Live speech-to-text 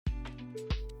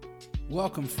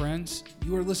Welcome, friends.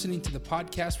 You are listening to the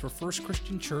podcast for First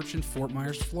Christian Church in Fort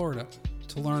Myers, Florida.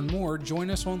 To learn more, join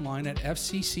us online at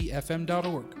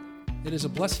fccfm.org. It is a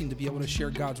blessing to be able to share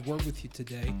God's Word with you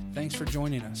today. Thanks for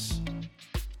joining us.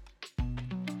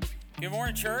 Good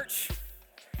morning, church.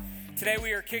 Today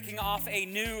we are kicking off a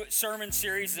new sermon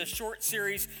series, a short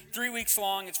series, 3 weeks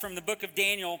long. It's from the book of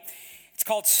Daniel. It's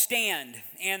called Stand,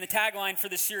 and the tagline for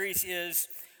this series is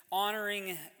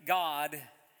Honoring God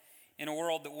in a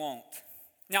World That Won't.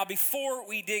 Now, before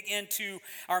we dig into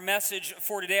our message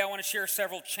for today, I want to share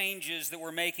several changes that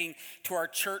we're making to our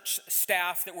church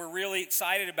staff that we're really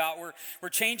excited about. We're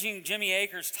changing Jimmy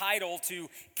Akers' title to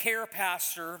Care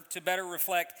Pastor to better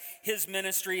reflect his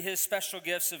ministry, his special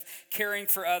gifts of caring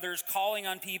for others, calling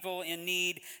on people in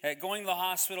need, going to the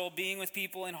hospital, being with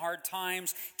people in hard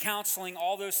times, counseling,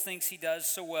 all those things he does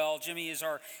so well. Jimmy is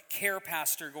our Care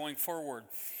Pastor going forward.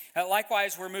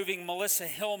 Likewise, we're moving Melissa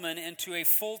Hillman into a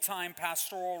full-time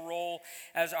pastoral role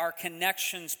as our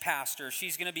Connections Pastor.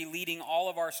 She's going to be leading all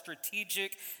of our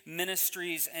strategic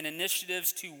ministries and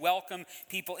initiatives to welcome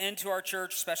people into our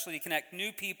church, especially to connect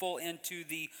new people into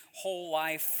the whole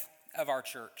life of our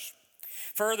church.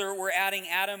 Further, we're adding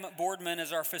Adam Boardman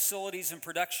as our facilities and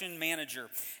production manager.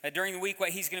 During the week,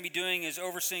 what he's going to be doing is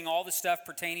overseeing all the stuff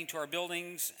pertaining to our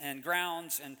buildings and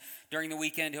grounds, and during the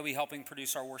weekend, he'll be helping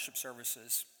produce our worship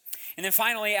services. And then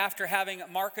finally, after having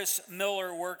Marcus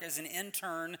Miller work as an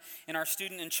intern in our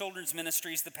student and children's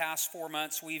ministries the past 4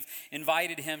 months, we've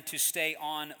invited him to stay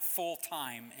on full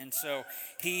time. And so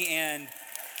he and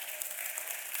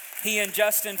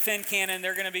Justin Fincannon,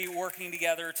 they're going to be working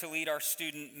together to lead our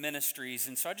student ministries.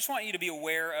 And so I just want you to be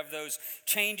aware of those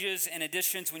changes and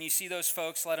additions. When you see those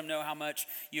folks, let them know how much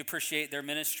you appreciate their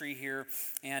ministry here.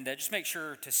 And just make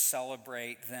sure to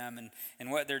celebrate them and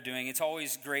what they're doing. It's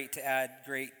always great to add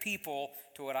great people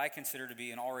to what I consider to be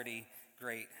an already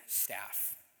great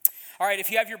staff. All right,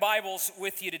 if you have your Bibles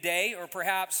with you today, or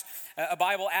perhaps a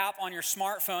Bible app on your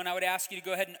smartphone, I would ask you to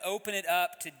go ahead and open it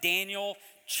up to Daniel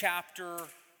chapter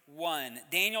 1.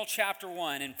 Daniel chapter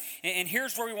 1. And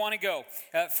here's where we want to go.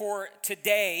 For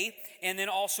today, and then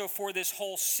also for this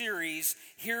whole series,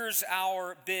 here's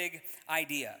our big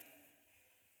idea.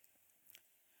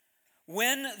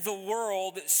 When the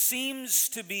world seems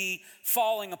to be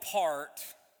falling apart,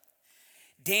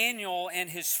 Daniel and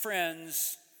his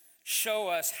friends show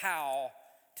us how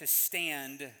to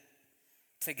stand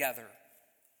together.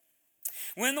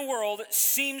 When the world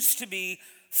seems to be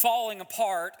falling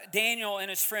apart, Daniel and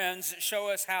his friends show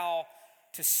us how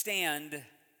to stand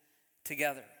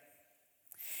together.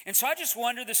 And so I just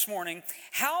wonder this morning,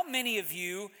 how many of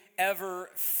you ever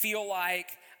feel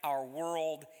like our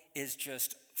world is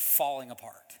just falling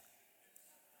apart?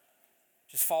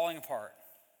 Just falling apart.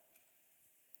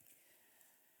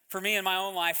 For me in my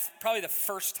own life, probably the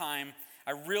first time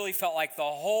I really felt like the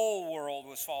whole world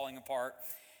was falling apart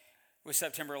was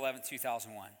September 11th,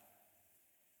 2001.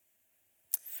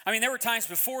 I mean, there were times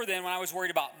before then when I was worried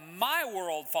about my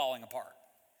world falling apart,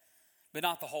 but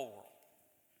not the whole world.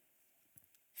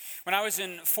 When I was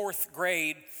in fourth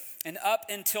grade, an up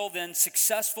until then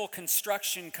successful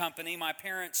construction company my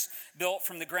parents built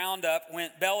from the ground up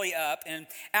went belly up. And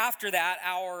after that,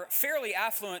 our fairly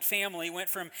affluent family went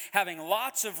from having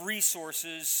lots of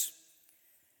resources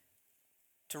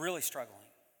to really struggling.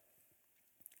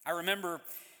 I remember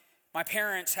my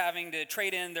parents having to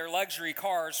trade in their luxury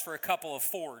cars for a couple of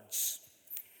Fords.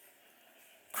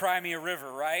 Cry me a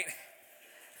river, right?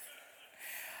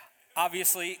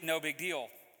 Obviously, no big deal.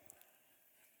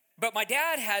 But my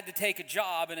dad had to take a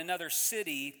job in another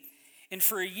city, and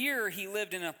for a year he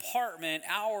lived in an apartment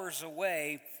hours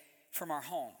away from our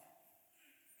home.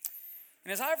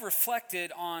 And as I've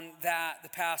reflected on that the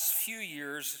past few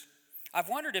years, I've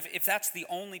wondered if that's the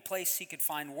only place he could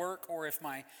find work, or if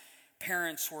my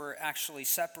parents were actually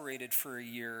separated for a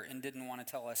year and didn't want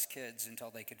to tell us kids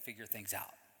until they could figure things out.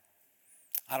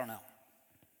 I don't know.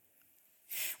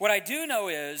 What I do know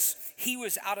is he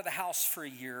was out of the house for a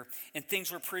year and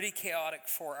things were pretty chaotic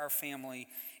for our family,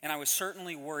 and I was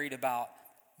certainly worried about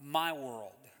my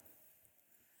world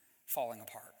falling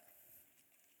apart.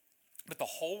 But the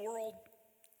whole world?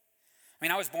 I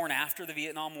mean, I was born after the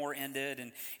Vietnam War ended,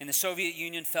 and the Soviet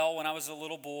Union fell when I was a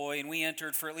little boy, and we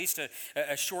entered for at least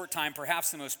a short time,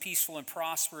 perhaps the most peaceful and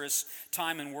prosperous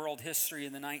time in world history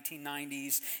in the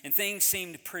 1990s, and things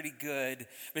seemed pretty good.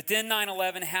 But then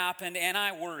 9/11 happened, and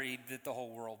I worried that the whole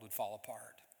world would fall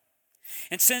apart.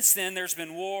 And since then, there's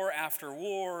been war after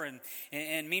war,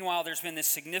 and meanwhile, there's been this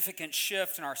significant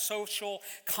shift in our social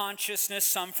consciousness,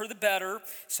 some for the better,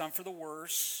 some for the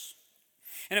worse.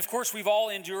 And of course, we've all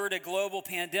endured a global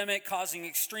pandemic causing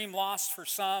extreme loss for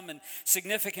some and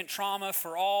significant trauma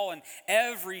for all. And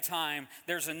every time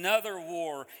there's another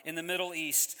war in the Middle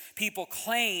East, people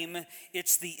claim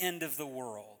it's the end of the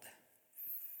world.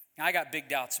 Now, I got big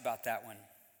doubts about that one.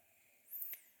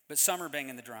 But some are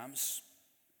banging the drums.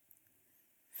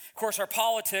 Of course, our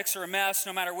politics are a mess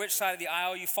no matter which side of the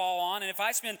aisle you fall on. And if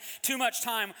I spend too much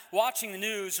time watching the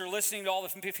news or listening to all the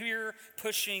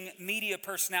fear-pushing media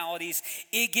personalities,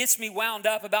 it gets me wound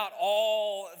up about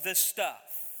all this stuff.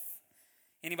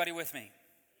 Anybody with me?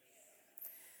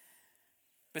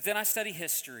 But then I study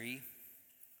history,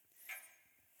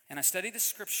 and I study the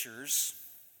scriptures,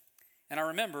 and I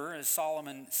remember, as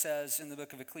Solomon says in the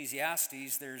book of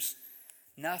Ecclesiastes, there's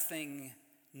nothing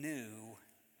new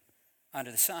under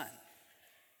the sun.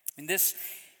 And this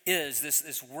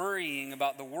worrying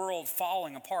about the world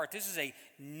falling apart. This is a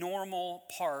normal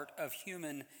part of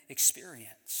human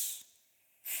experience.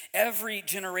 Every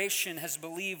generation has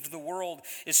believed the world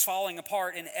is falling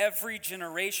apart, and every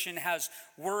generation has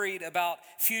worried about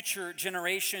future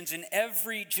generations, and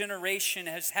every generation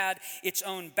has had its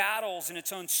own battles and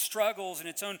its own struggles and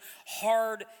its own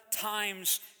hard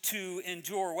times to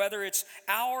endure, whether it's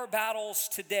our battles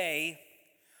today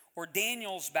or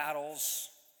Daniel's battles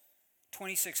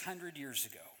 2,600 years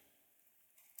ago.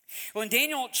 Well, in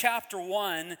Daniel chapter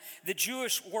 1, the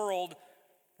Jewish world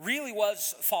really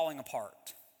was falling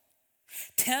apart.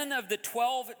 10 of the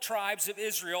 12 tribes of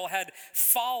Israel had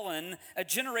fallen a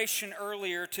generation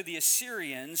earlier to the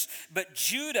Assyrians, but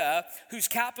Judah, whose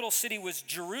capital city was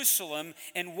Jerusalem,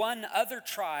 and one other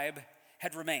tribe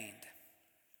had remained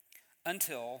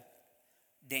until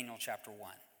Daniel chapter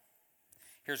 1.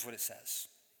 Here's what it says.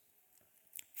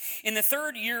 In the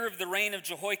 3rd year of the reign of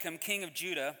Jehoiakim, king of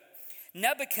Judah,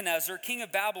 Nebuchadnezzar, king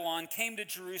of Babylon, came to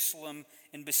Jerusalem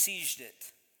and besieged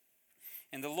it.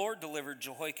 And the Lord delivered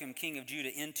Jehoiakim, king of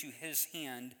Judah, into his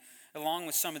hand, along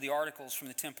with some of the articles from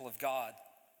the temple of God.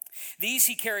 These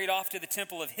he carried off to the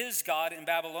temple of his God in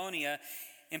Babylonia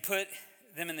and put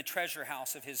them in the treasure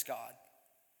house of his God.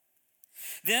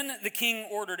 Then the king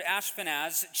ordered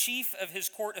Ashpenaz, chief of his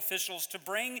court officials, to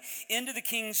bring into the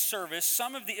king's service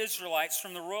some of the Israelites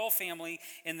from the royal family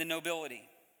and the nobility.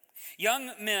 Young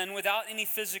men without any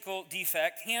physical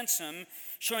defect, handsome,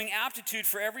 showing aptitude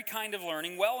for every kind of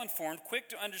learning, well-informed, quick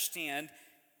to understand,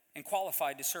 and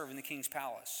qualified to serve in the king's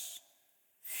palace.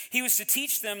 He was to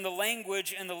teach them the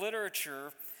language and the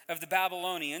literature of the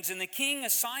Babylonians, and the king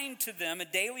assigned to them a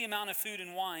daily amount of food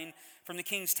and wine from the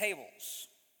king's tables.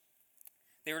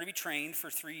 They were to be trained for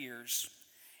 3 years,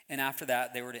 and after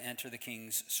that, they were to enter the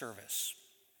king's service.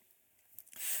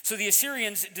 So the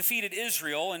Assyrians defeated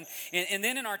Israel, and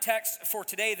then in our text for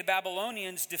today, the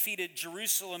Babylonians defeated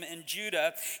Jerusalem and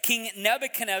Judah. King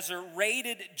Nebuchadnezzar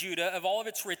raided Judah of all of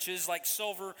its riches like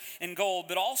silver and gold,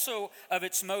 but also of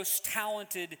its most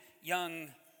talented young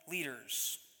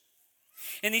leaders.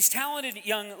 And these talented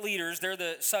young leaders, they're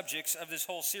the subjects of this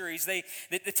whole series. The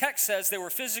text says they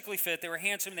were physically fit, they were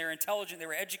handsome, they were intelligent, they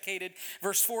were educated.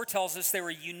 Verse 4 tells us they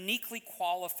were uniquely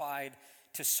qualified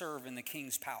to serve in the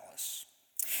king's palace.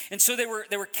 And so they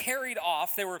were carried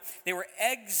off, they were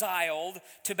exiled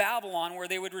to Babylon, where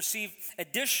they would receive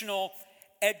additional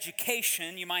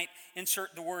education. You might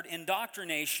insert the word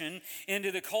indoctrination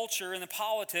into the culture and the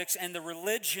politics and the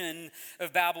religion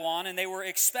of Babylon, and they were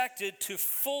expected to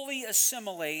fully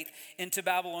assimilate into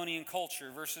Babylonian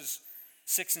culture. Verses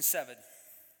 6 and 7.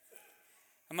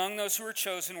 Among those who were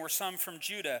chosen were some from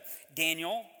Judah: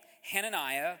 Daniel,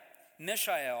 Hananiah,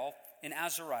 Mishael, and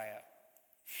Azariah.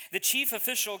 The chief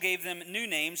official gave them new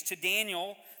names: to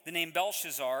Daniel, the name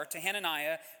Belshazzar; to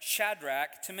Hananiah,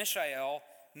 Shadrach; to Mishael,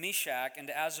 Meshach; and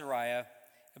to Azariah,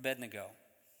 Abednego.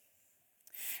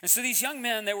 And so these young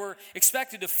men, they were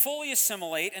expected to fully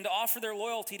assimilate and to offer their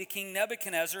loyalty to King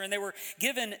Nebuchadnezzar, and they were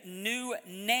given new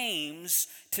names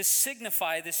to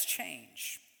signify this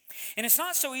change. And it's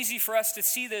not so easy for us to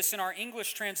see this in our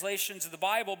English translations of the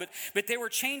Bible, but they were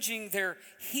changing their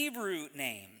Hebrew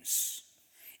names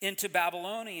into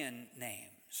Babylonian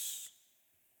names.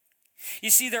 You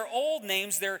see, their old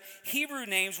names, their Hebrew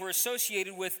names, were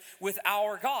associated with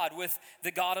our God, with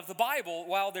the God of the Bible,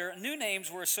 while their new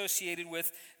names were associated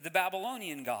with the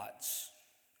Babylonian gods.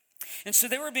 And so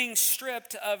they were being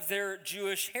stripped of their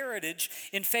Jewish heritage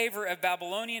in favor of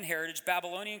Babylonian heritage,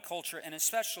 Babylonian culture, and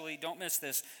especially, don't miss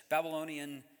this,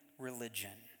 Babylonian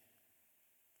religion.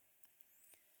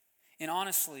 And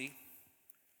honestly,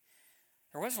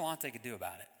 there wasn't a lot they could do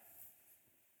about it.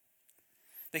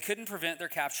 They couldn't prevent their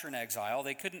capture and exile.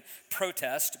 They couldn't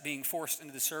protest being forced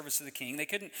into the service of the king. They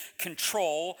couldn't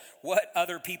control what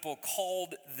other people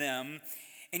called them.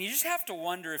 And you just have to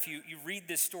wonder if you read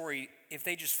this story, if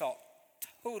they just felt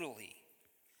totally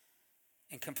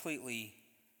and completely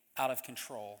out of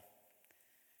control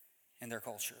in their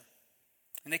culture.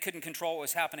 And they couldn't control what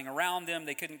was happening around them.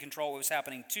 They couldn't control what was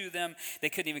happening to them. They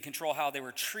couldn't even control how they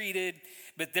were treated.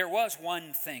 But there was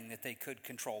one thing that they could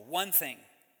control, one thing.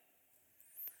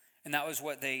 And that was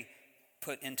what they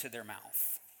put into their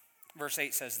mouth. Verse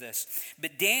 8 says this,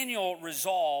 "But Daniel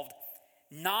resolved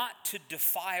not to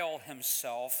defile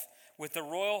himself with the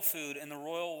royal food and the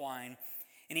royal wine,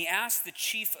 and he asked the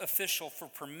chief official for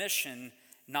permission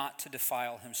not to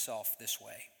defile himself this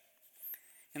way."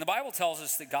 And the Bible tells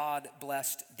us that God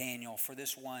blessed Daniel for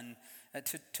this one.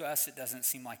 To us, it doesn't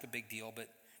seem like a big deal, but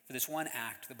for this one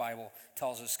act, the Bible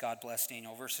tells us God blessed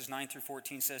Daniel. Verses 9 through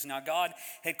 14 says, "Now God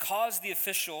had caused the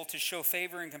official to show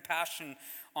favor and compassion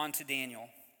unto Daniel.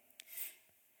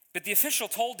 But the official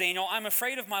told Daniel, 'I'm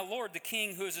afraid of my lord, the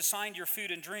king, who has assigned your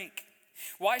food and drink.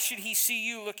 Why should he see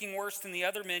you looking worse than the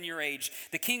other men your age?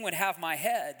 The king would have my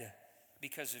head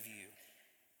because of you.'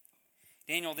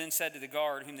 Daniel then said to the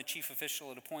guard, whom the chief official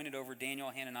had appointed over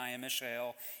Daniel, Hananiah,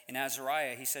 Mishael, and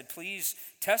Azariah, he said, 'Please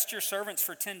test your servants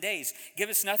for 10 days. Give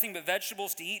us nothing but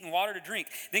vegetables to eat and water to drink.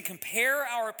 Then compare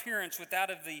our appearance with that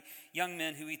of the young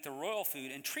men who eat the royal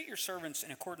food, and treat your servants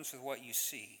in accordance with what you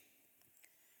see.'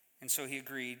 And so he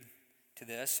agreed to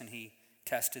this, and he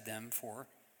tested them for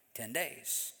 10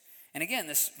 days. And again,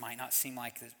 this might not seem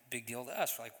like a big deal to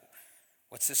us. We're like,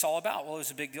 what's this all about? Well, it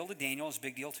was a big deal to Daniel, it was a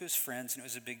big deal to his friends, and it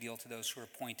was a big deal to those who were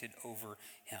appointed over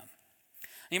him.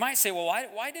 And you might say, well,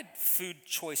 why did food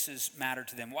choices matter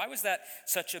to them? Why was that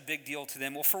such a big deal to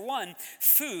them? Well, for one,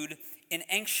 food in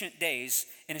ancient days,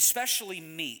 and especially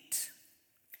meat,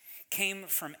 came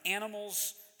from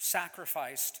animals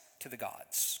sacrificed to the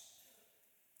gods.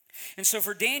 And so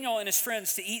for Daniel and his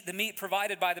friends to eat the meat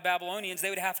provided by the Babylonians, they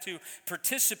would have to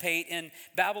participate in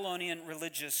Babylonian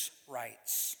religious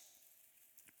rites.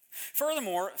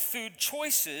 Furthermore, food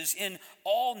choices in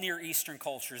all Near Eastern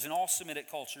cultures, in all Semitic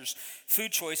cultures,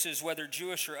 food choices, whether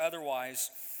Jewish or otherwise,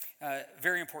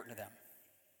 very important to them.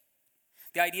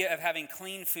 The idea of having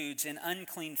clean foods and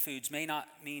unclean foods may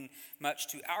not mean much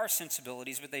to our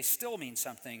sensibilities, but they still mean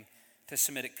something to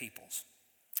Semitic peoples.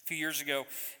 A few years ago,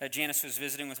 Janice was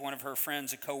visiting with one of her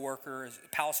friends, a co-worker, a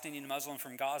Palestinian Muslim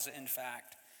from Gaza, in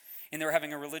fact. And they were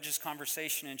having a religious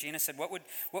conversation, and Janice said, what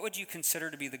would you consider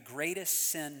to be the greatest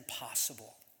sin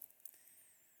possible?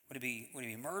 Would it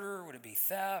be murder? Would it be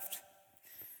theft?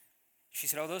 She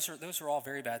said, those are all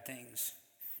very bad things.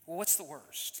 Well, what's the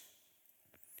worst?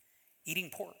 Eating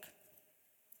pork.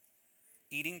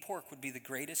 Eating pork would be the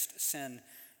greatest sin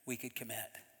we could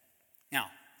commit.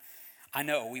 Now, I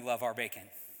know we love our bacon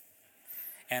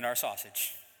and our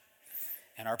sausage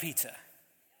and our pizza.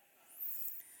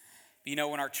 But you know,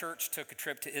 when our church took a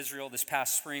trip to Israel this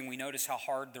past spring, we noticed how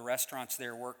hard the restaurants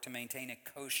there work to maintain a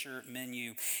kosher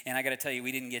menu. And I got to tell you,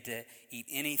 we didn't get to eat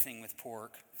anything with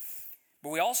pork. But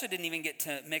we also didn't even get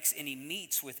to mix any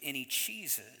meats with any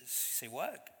cheeses. You say,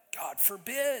 what? God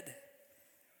forbid.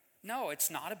 No, it's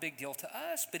not a big deal to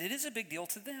us, but it is a big deal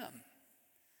to them.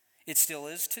 It still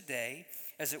is today,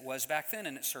 as it was back then,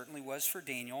 and it certainly was for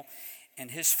Daniel and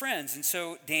his friends. And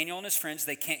so Daniel and his friends,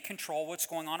 they can't control what's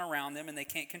going on around them, and they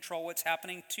can't control what's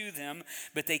happening to them,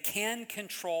 but they can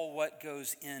control what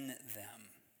goes in them.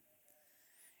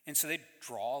 And so they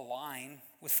draw a line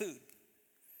with food.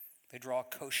 They draw a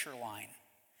kosher line.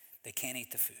 They can't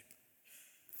eat the food.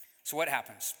 So what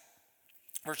happens?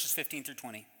 Verses 15 through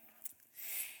 20.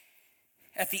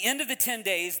 At the end of the 10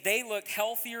 days, they looked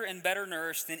healthier and better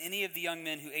nourished than any of the young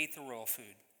men who ate the royal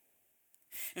food.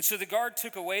 And so the guard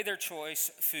took away their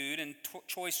choice food and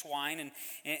choice wine,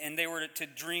 and they were to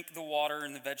drink the water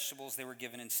and the vegetables they were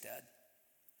given instead.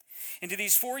 And to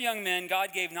these 4 young men, God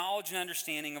gave knowledge and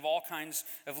understanding of all kinds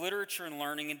of literature and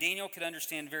learning, and Daniel could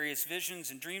understand various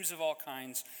visions and dreams of all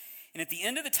kinds. And at the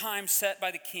end of the time set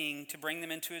by the king to bring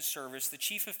them into his service, the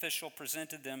chief official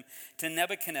presented them to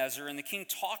Nebuchadnezzar, and the king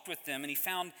talked with them, and he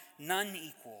found none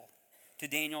equal to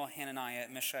Daniel, Hananiah,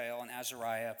 Mishael, and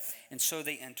Azariah, and so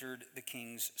they entered the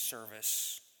king's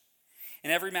service. In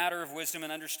every matter of wisdom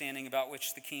and understanding about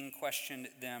which the king questioned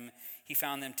them, he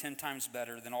found them 10 times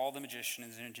better than all the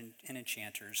magicians and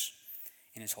enchanters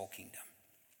in his whole kingdom.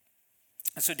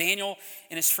 And so Daniel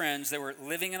and his friends, they were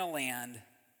living in a land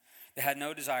that had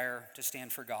no desire to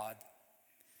stand for God.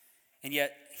 And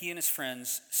yet he and his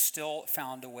friends still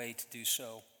found a way to do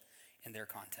so in their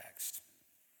context.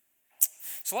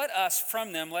 So let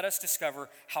us discover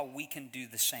how we can do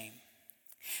the same.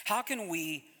 How can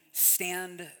we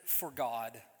stand for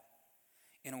God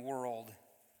in a world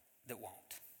that won't?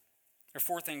 There are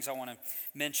 4 things I want to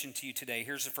mention to you today.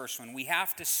 Here's the first one. We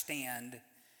have to stand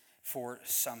for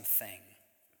something.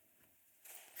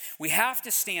 We have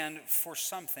to stand for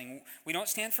something. We don't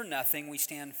stand for nothing. We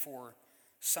stand for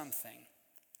something.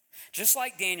 Just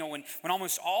like Daniel, when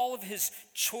almost all of his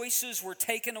choices were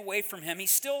taken away from him, he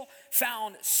still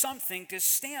found something to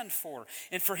stand for.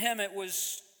 And for him, it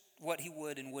was what he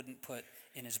would and wouldn't put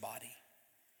in his body.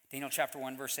 Daniel chapter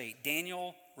 1, verse 8.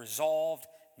 Daniel resolved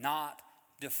not to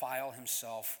defile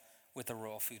himself with the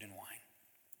royal food and wine.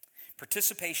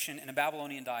 Participation in a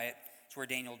Babylonian diet is where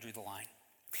Daniel drew the line.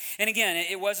 And again,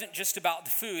 it wasn't just about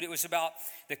the food. It was about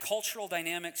the cultural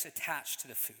dynamics attached to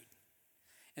the food.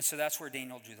 And so that's where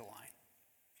Daniel drew the line.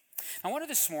 I wonder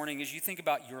this morning, as you think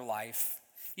about your life,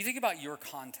 you think about your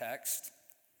context,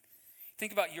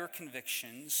 think about your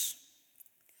convictions,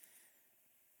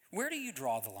 where do you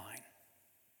draw the line?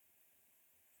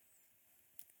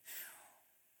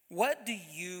 What do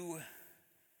you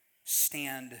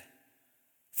stand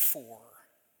for?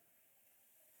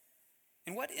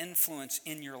 And what influence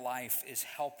in your life is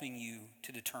helping you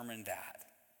to determine that?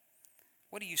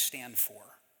 What do you stand for?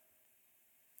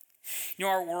 You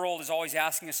know, our world is always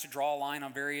asking us to draw a line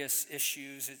on various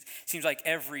issues. It seems like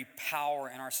every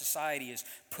power in our society is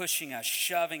pushing us,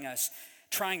 shoving us,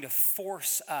 trying to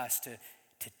force us to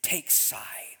take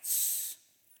sides,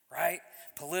 right?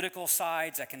 Political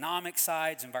sides, economic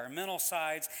sides, environmental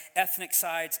sides, ethnic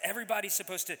sides. Everybody's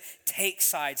supposed to take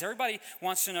sides. Everybody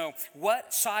wants to know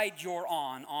what side you're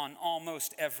on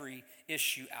almost every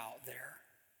issue out there.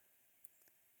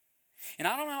 And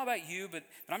I don't know about you, but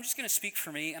I'm just going to speak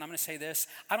for me, and I'm going to say this.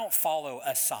 I don't follow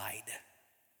a side.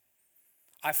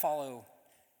 I follow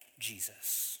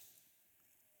Jesus.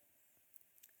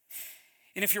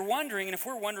 And if you're wondering, and if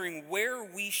we're wondering where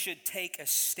we should take a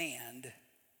stand,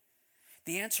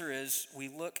 the answer is we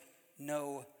look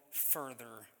no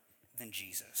further than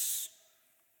Jesus.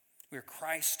 We're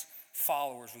Christ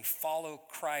followers. We follow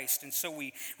Christ. And so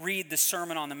we read the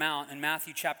Sermon on the Mount in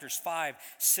Matthew chapters 5,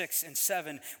 6, and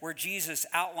 7, where Jesus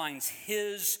outlines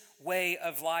his way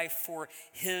of life for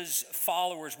his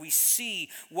followers. We see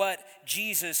what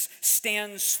Jesus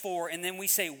stands for, and then we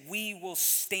say we will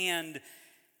stand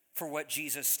for what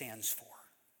Jesus stands for,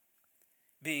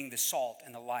 being the salt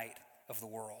and the light of the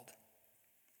world.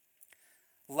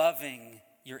 Loving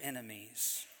your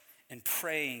enemies and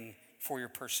praying for your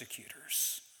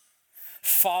persecutors.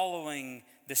 Following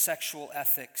the sexual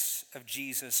ethics of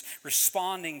Jesus,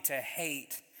 responding to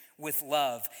hate with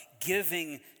love,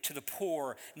 giving to the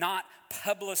poor, not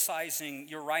publicizing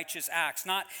your righteous acts,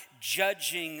 not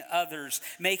judging others,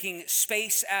 making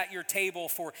space at your table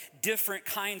for different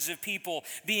kinds of people,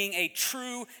 being a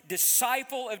true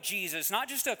disciple of Jesus, not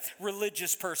just a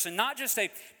religious person, not just a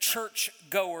church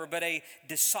goer, but a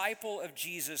disciple of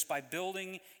Jesus by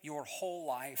building your whole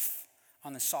life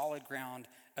on the solid ground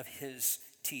of his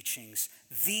teachings.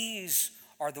 These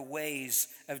are the ways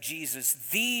of Jesus.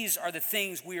 These are the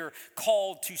things we are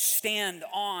called to stand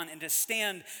on and to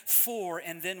stand for,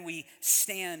 and then we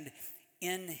stand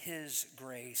in his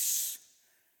grace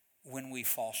when we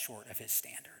fall short of his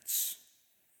standards.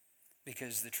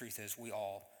 Because the truth is, we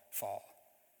all fall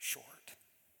short.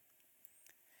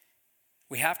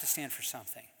 We have to stand for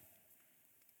something.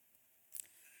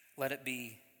 Let it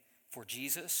be for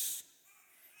Jesus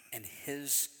and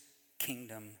his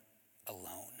kingdom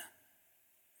alone.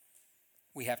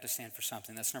 We have to stand for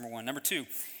something. That's number one. Number two,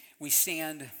 we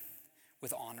stand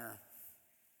with honor.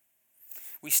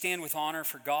 We stand with honor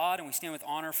for God, and we stand with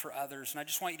honor for others. And I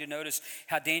just want you to notice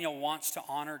how Daniel wants to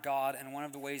honor God, and one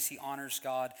of the ways he honors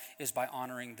God is by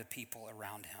honoring the people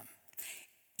around him.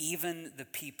 Even the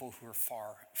people who are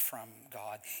far from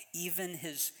God, even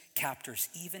his captors,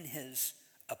 even his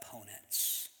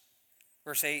opponents.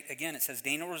 Verse 8, again, it says,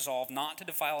 Daniel resolved not to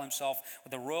defile himself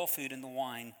with the royal food and the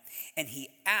wine, and he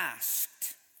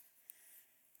asked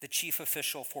the chief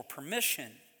official for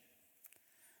permission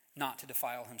not to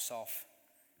defile himself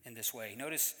in this way.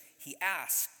 Notice, he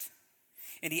asked,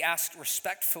 and he asked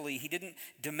respectfully. He didn't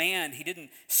demand, he didn't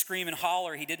scream and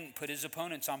holler, he didn't put his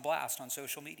opponents on blast on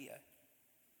social media.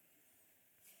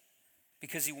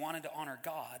 Because he wanted to honor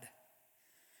God,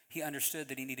 he understood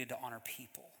that he needed to honor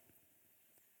people.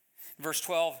 Verse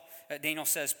 12, Daniel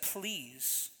says,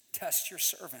 please test your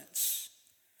servants.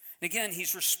 And again,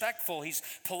 he's respectful, he's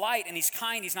polite, and he's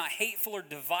kind. He's not hateful or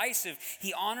divisive.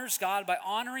 He honors God by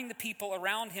honoring the people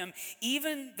around him,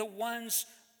 even the ones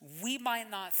we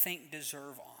might not think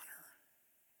deserve honor.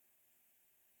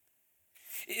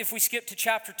 If we skip to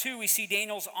chapter 2, we see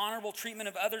Daniel's honorable treatment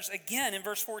of others. Again, in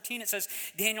verse 14, it says,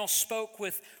 Daniel spoke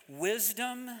with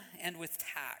wisdom and with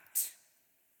tact.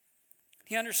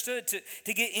 He understood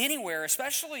to get anywhere,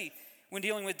 especially when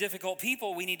dealing with difficult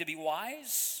people, we need to be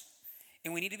wise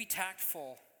and we need to be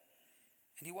tactful.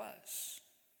 And he was.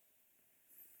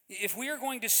 If we are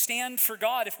going to stand for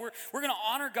God, if we're going to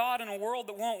honor God in a world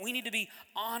that won't, we need to be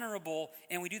honorable,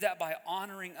 and we do that by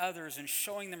honoring others and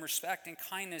showing them respect and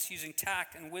kindness, using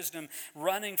tact and wisdom,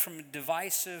 running from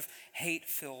divisive,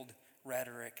 hate-filled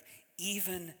rhetoric,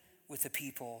 even with the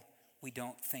people we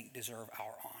don't think deserve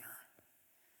our honor.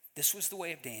 This was the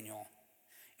way of Daniel,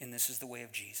 and this is the way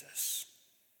of Jesus.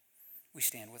 We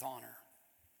stand with honor.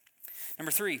 Number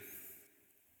 3,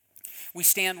 we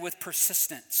stand with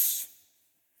persistence.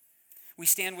 We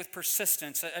stand with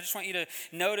persistence. I just want you to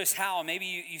notice how.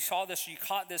 Maybe you saw this or you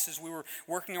caught this as we were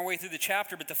working our way through the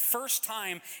chapter, but the first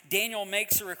time Daniel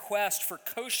makes a request for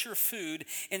kosher food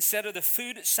instead of the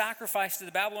food sacrificed to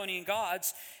the Babylonian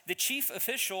gods, the chief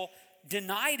official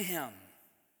denied him.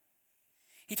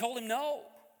 He told him no.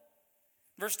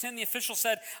 Verse 10, the official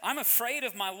said, I'm afraid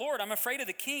of my Lord. I'm afraid of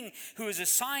the king who has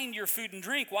assigned your food and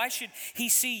drink. Why should he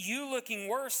see you looking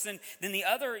worse than the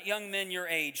other young men your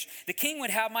age? The king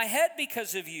would have my head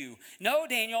because of you. No,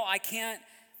 Daniel, I can't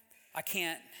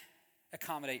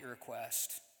accommodate your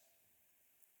request.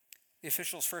 The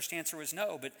official's first answer was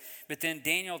no, but then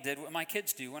Daniel did what my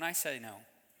kids do when I say no.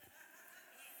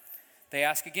 They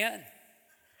ask again,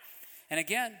 and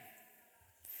again,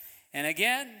 and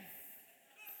again,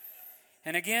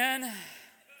 and again,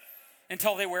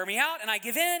 until they wear me out and I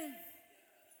give in.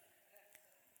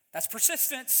 That's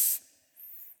persistence.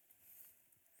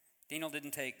 Daniel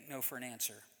didn't take no for an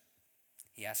answer.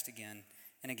 He asked again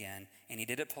and again, and he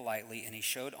did it politely, and he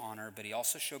showed honor, but he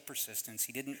also showed persistence.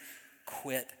 He didn't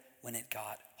quit when it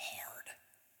got hard.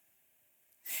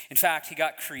 In fact, he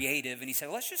got creative, and he said,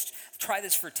 let's just try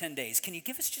this for 10 days. Can you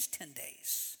give us just 10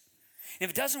 days? And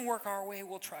if it doesn't work our way,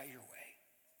 we'll try your way.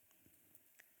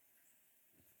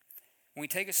 When we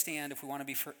take a stand, if we want to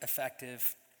be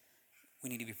effective, we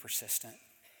need to be persistent.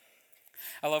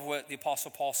 I love what the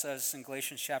Apostle Paul says in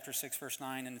Galatians chapter 6, verse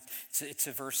 9, and it's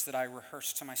a verse that I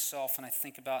rehearse to myself and I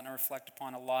think about and I reflect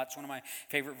upon a lot. It's one of my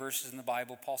favorite verses in the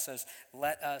Bible. Paul says,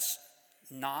 let us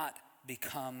not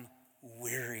become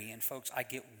weary. And folks, I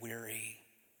get weary.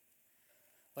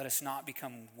 Let us not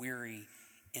become weary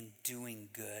in doing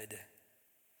good.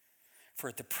 For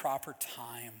at the proper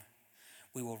time,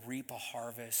 we will reap a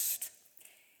harvest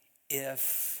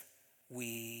if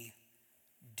we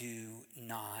do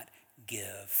not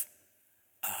give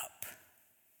up.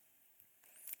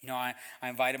 You know, I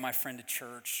invited my friend to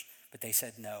church, but they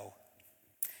said no.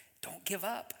 Don't give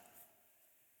up.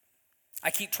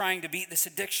 I keep trying to beat this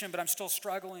addiction, but I'm still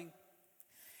struggling.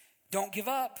 Don't give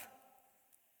up.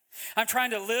 I'm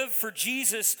trying to live for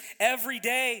Jesus every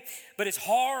day, but it's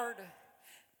hard.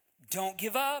 Don't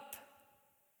give up.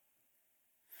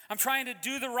 I'm trying to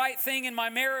do the right thing in my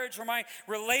marriage or my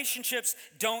relationships.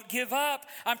 Don't give up.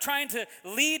 I'm trying to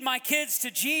lead my kids to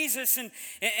Jesus, and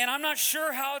I'm not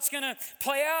sure how it's going to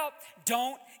play out.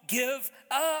 Don't give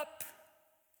up.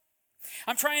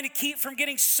 I'm trying to keep from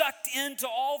getting sucked into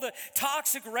all the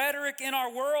toxic rhetoric in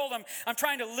our world. I'm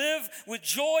trying to live with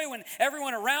joy when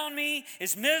everyone around me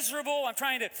is miserable. I'm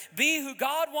trying to be who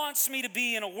God wants me to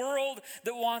be in a world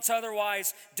that wants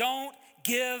otherwise. Don't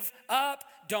give up.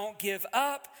 Don't give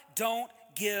up. Don't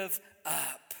give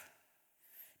up.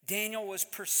 Daniel was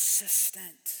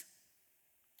persistent.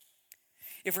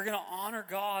 If we're going to honor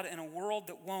God in a world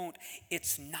that won't,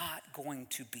 it's not going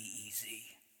to be easy.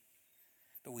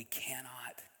 But we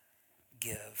cannot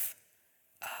give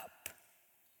up.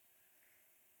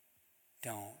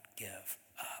 Don't give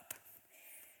up.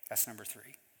 That's number 3.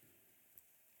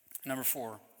 Number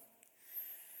 4,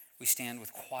 we stand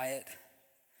with quiet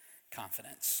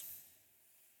confidence.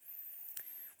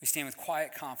 We stand with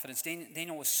quiet confidence.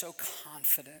 Daniel was so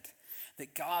confident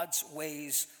that God's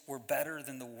ways were better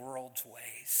than the world's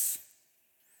ways.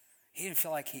 He didn't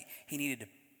feel like he needed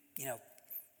to,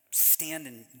 stand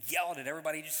and yell at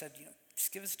everybody. He just said,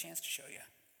 just give us a chance to show you.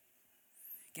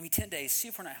 Give me 10 days. See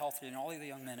if we're not healthier than all of the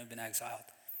young men who have been exiled.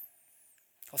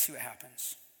 We'll see what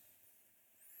happens.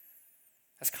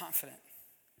 That's confident.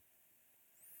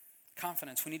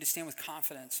 Confidence. We need to stand with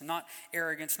confidence, not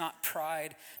arrogance, not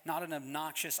pride, not an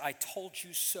obnoxious I told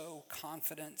you so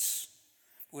confidence,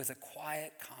 but with a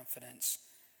quiet confidence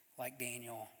like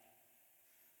Daniel,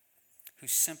 who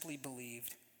simply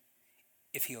believed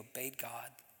if he obeyed God,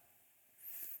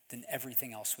 then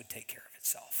everything else would take care of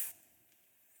itself.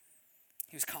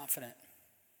 He was confident.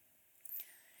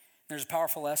 There's a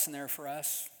powerful lesson there for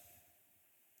us.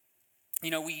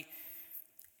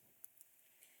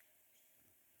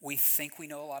 We think we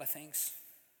know a lot of things.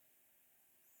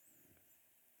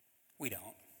 We don't.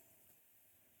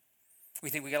 We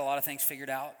think we got a lot of things figured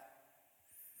out.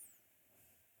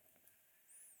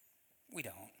 We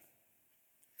don't.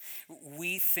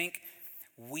 We think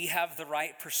we have the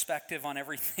right perspective on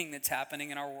everything that's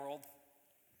happening in our world.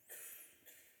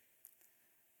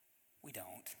 We don't.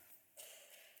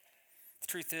 The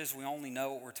truth is, we only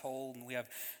know what we're told, and we have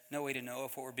no way to know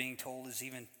if what we're being told is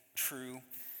even true.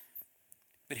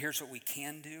 But here's what we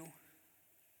can do.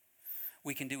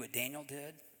 We can do what Daniel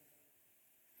did.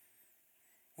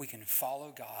 We can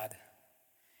follow God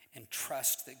and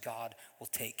trust that God will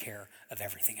take care of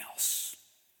everything else.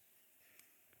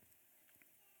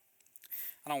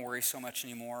 I don't worry so much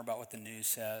anymore about what the news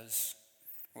says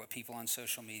or what people on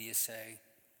social media say.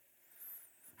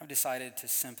 I've decided to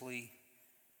simply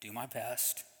do my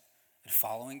best at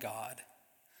following God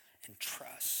and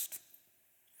trust.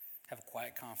 Have a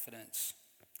quiet confidence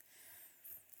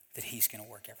that he's going to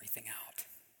work everything out.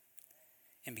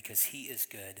 And because he is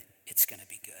good, it's going to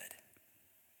be good.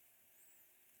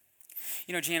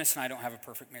 You know, Janice and I don't have a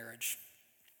perfect marriage.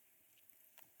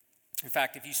 In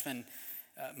fact, if you spend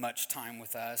much time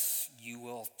with us, you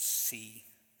will see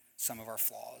some of our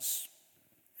flaws.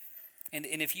 And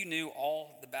if you knew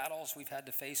all the battles we've had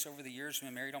to face over the years, we've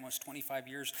been married almost 25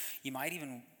 years, you might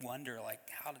even wonder, like,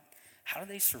 how do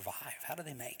they survive? How do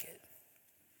they make it?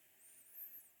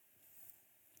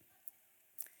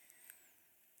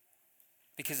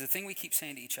 Because the thing we keep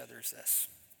saying to each other is this: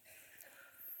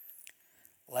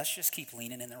 let's just keep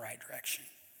leaning in the right direction.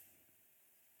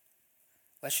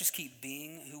 Let's just keep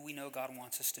being who we know God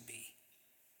wants us to be.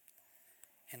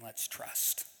 And let's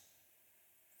trust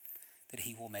that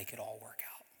he will make it all work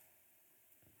out.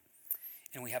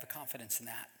 And we have a confidence in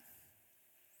that.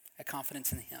 A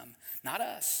confidence in him, not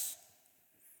us.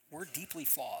 We're deeply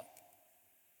flawed.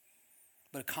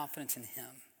 But a confidence in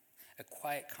him, a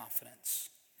quiet confidence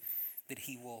that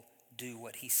he will do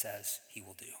what he says he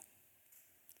will do.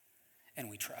 And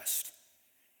we trust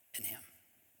in him.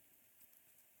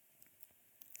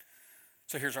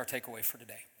 So here's our takeaway for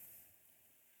today.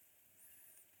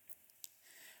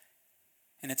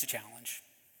 And it's a challenge.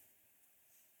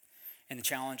 And the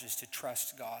challenge is to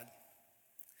trust God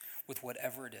with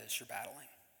whatever it is you're battling.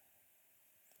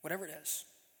 Whatever it is.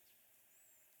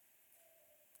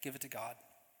 Give it to God.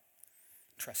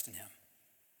 Trust in him.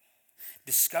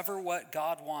 Discover what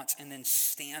God wants and then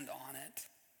stand on it.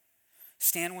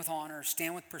 Stand with honor,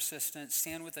 stand with persistence,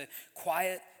 stand with a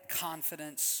quiet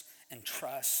confidence and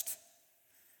trust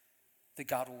that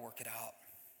God will work it out,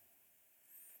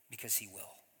 because he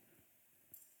will.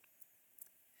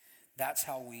 That's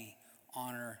how we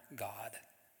honor God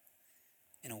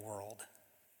in a world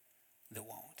that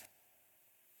won't.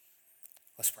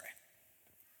 Let's pray.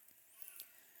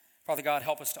 Father God,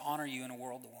 help us to honor you in a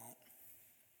world that won't.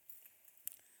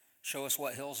 Show us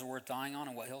what hills are worth dying on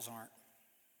and what hills aren't.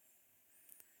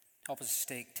 Help us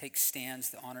to take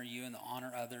stands that honor you and that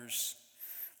honor others,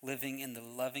 living in the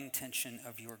loving tension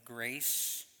of your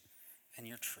grace and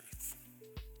your truth.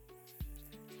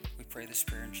 We pray this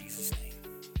prayer in Jesus' name.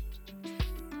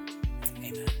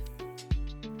 Amen.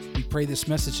 We pray this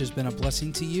message has been a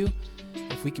blessing to you.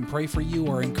 If we can pray for you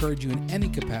or encourage you in any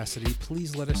capacity,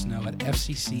 please let us know at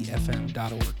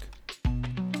fccfm.org.